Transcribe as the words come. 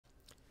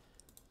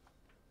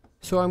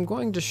So I'm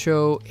going to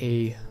show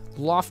a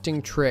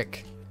lofting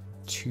trick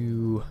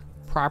to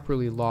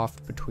properly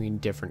loft between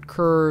different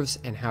curves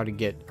and how to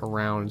get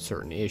around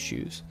certain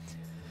issues.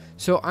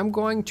 So I'm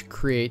going to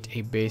create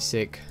a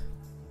basic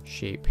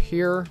shape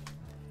here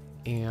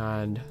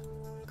and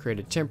create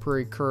a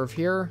temporary curve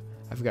here.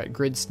 I've got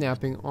grid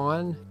snapping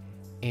on,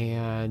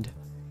 and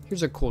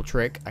here's a cool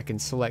trick. I can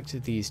select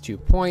these 2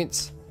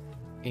 points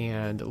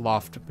and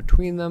loft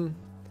between them.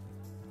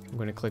 I'm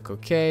going to click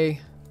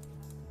OK,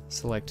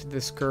 select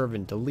this curve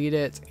and delete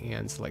it,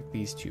 and select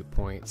these 2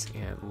 points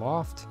and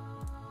loft.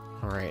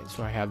 Alright,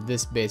 so I have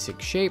this basic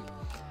shape.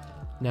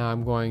 Now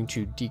I'm going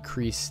to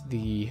decrease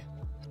the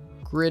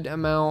grid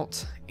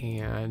amount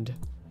and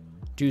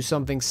do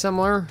something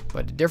similar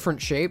but a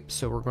different shape.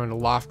 So we're going to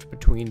loft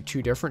between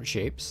 2 different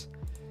shapes,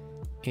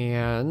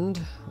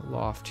 and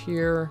loft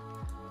here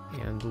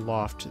and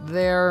loft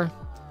there.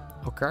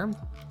 Okay,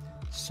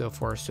 so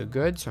far so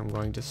good. So I'm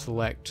going to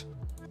select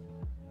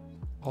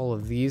all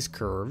of these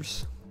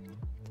curves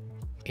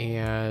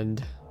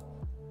and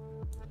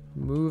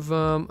move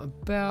them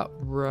about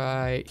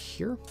right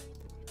here.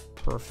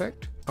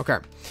 Perfect. Okay,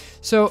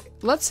 so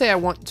let's say I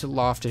want to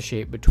loft a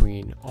shape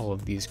between all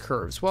of these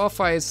curves. Well, if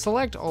I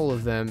select all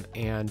of them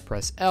and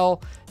press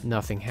L,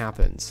 nothing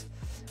happens.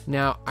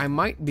 Now I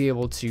might be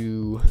able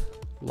to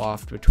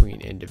loft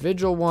between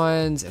individual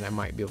ones, and I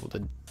might be able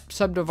to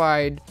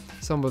subdivide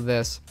some of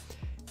this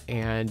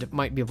and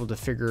might be able to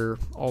figure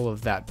all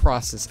of that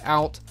process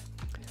out.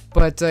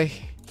 But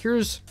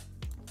here's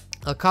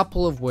a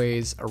couple of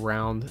ways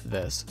around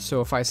this. So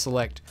if I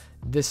select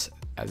this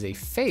as a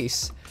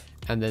face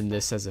and then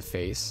this as a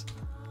face,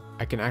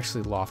 I can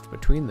actually loft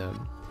between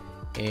them,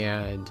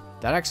 and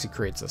that actually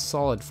creates a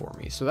solid for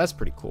me. So that's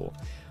pretty cool.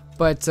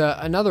 But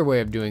another way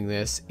of doing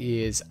this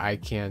is I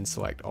can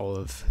select all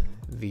of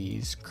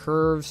these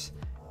curves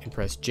and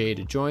press J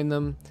to join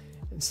them,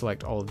 and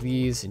select all of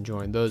these and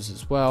join those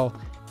as well,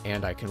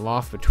 and I can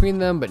loft between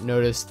them. But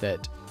notice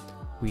that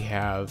we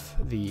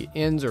have the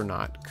ends are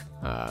not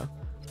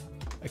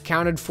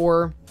accounted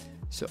for.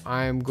 So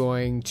I'm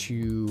going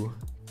to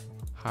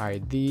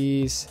hide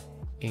these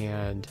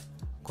and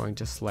going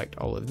to select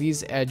all of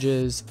these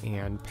edges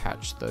and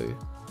patch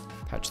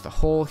the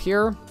hole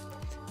here,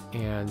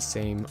 and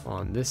same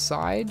on this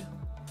side,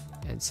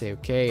 and say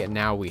okay, and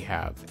now we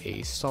have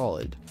a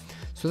solid.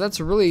 So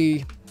that's a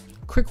really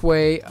quick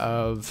way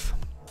of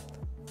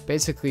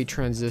basically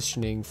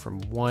transitioning from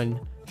one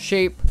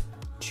shape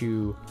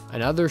to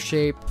another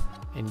shape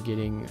and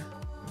getting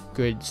a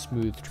good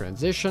smooth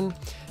transition.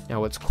 Now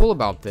what's cool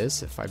about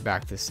this, if I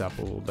back this up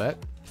a little bit,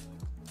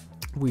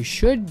 we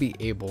should be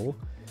able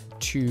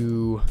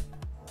to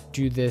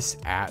do this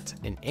at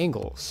an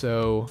angle.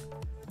 So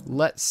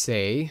let's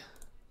say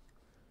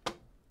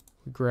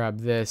we grab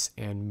this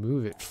and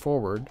move it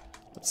forward.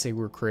 Let's say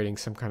we're creating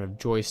some kind of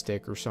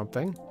joystick or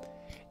something.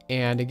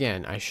 And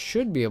again, I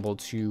should be able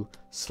to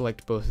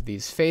select both of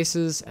these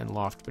faces and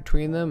loft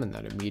between them, and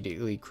that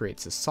immediately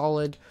creates a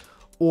solid.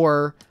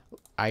 Or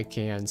I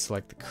can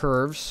select the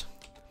curves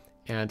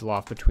and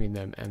loft between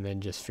them and then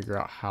just figure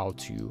out how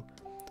to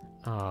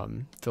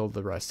fill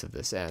the rest of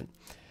this in.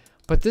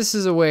 But this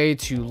is a way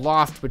to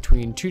loft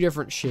between 2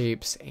 different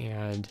shapes,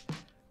 and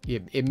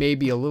it may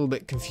be a little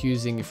bit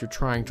confusing if you're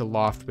trying to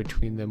loft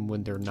between them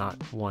when they're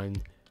not one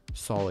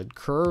solid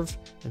curve,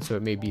 and so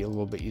it may be a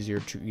little bit easier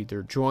to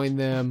either join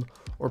them,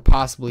 or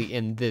possibly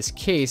in this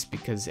case,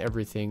 because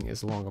everything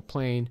is along a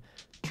plane,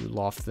 to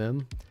loft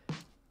them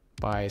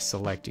by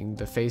selecting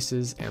the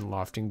faces and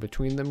lofting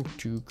between them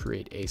to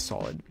create a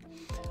solid.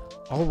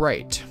 All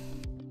right.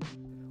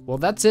 Well,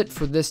 that's it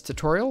for this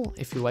tutorial.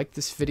 If you like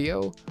this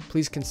video,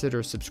 please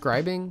consider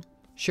subscribing,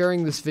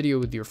 sharing this video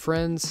with your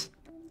friends,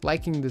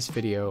 liking this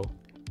video,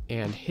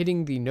 and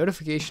hitting the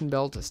notification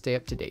bell to stay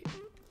up to date.